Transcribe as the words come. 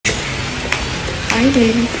Hi,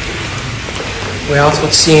 baby. We're out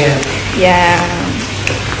with CM. Yeah.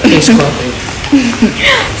 He's clubbing.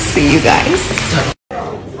 See you guys.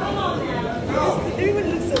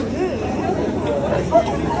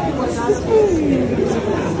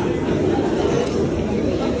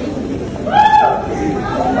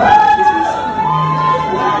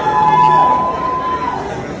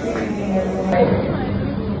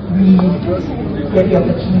 Get the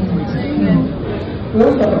opportunity to see. We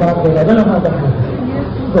always talk about this. I don't know how that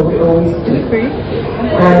happens, but we always do.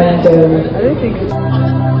 And I don't think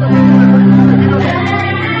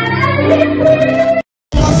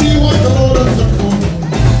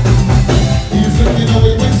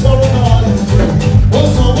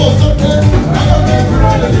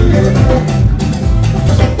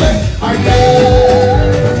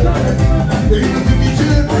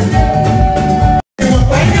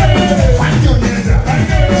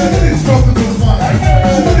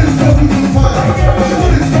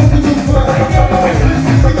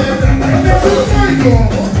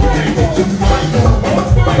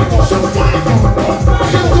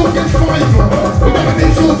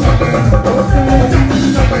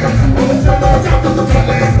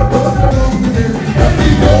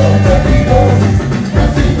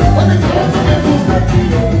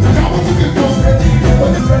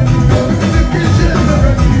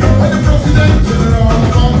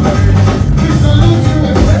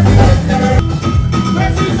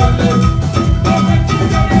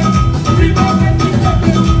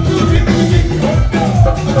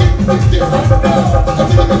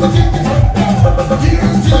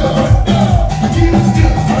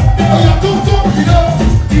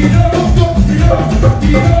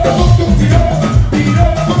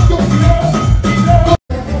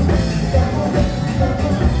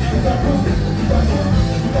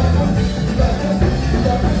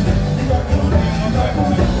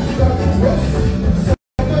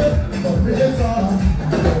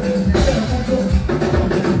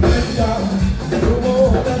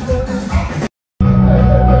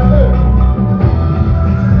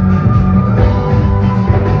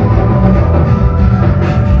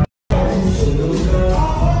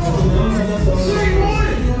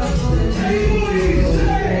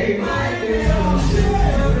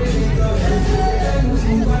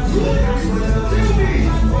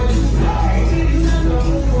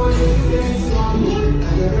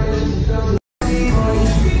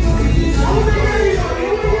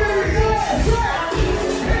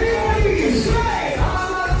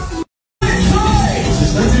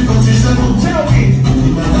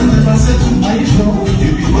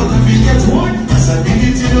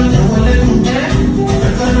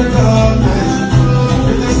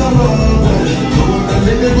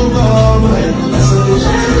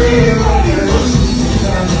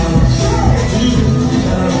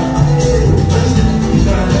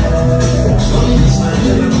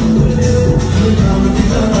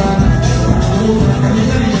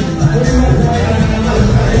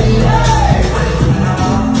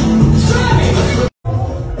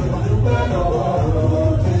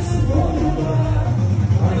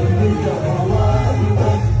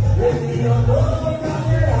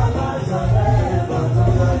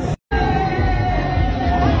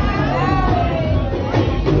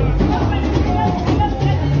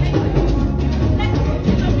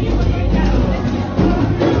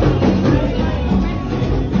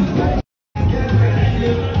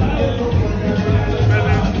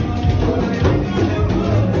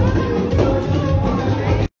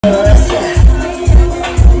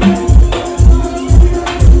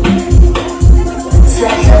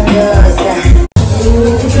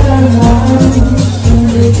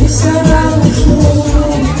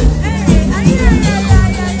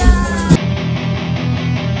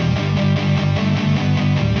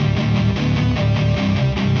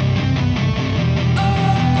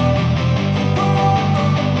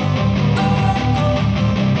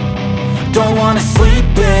don't wanna sleep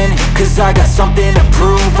in, cause I got something to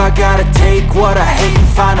prove. I gotta take what I hate and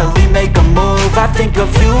finally make a move. I think of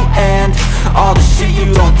you and all the shit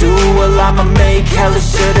you don't do. Well, I'ma make hella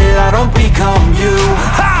sure that I don't become you.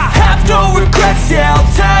 I have no regrets, yeah, I'll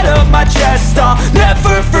tie up my chest. I'll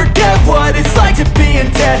never forget what it's like to be in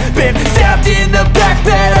debt. Been stabbed in the back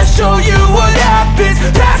bed, I'll show you what happens.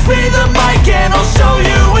 Pass me the mic and I'll show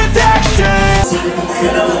you with action.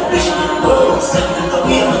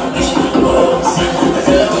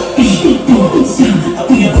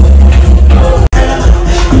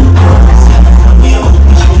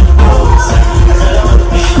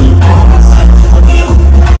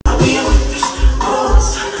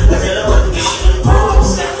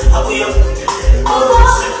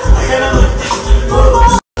 Oh,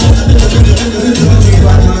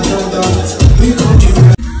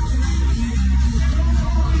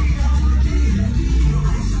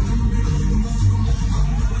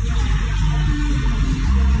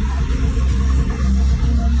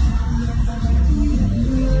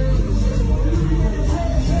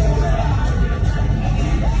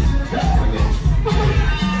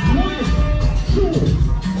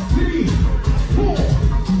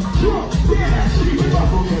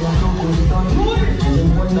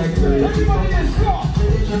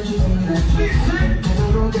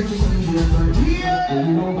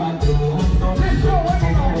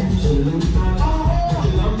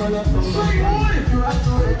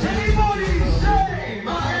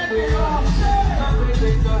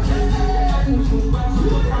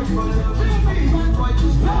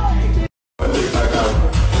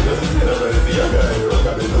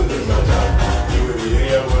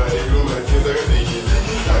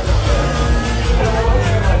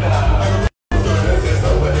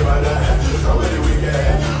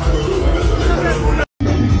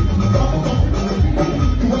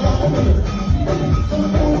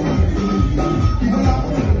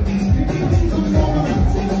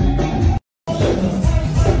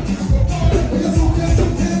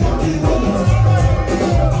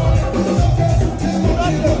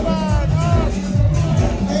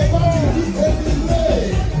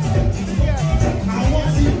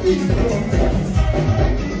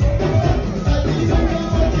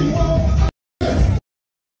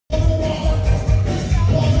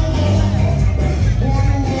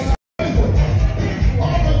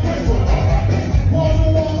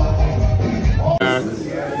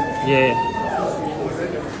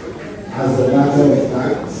 As a matter of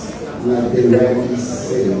fact, like the Reverend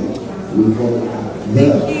said, we call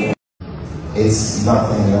love. It's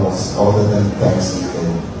nothing else other than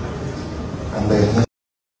Thanksgiving. And then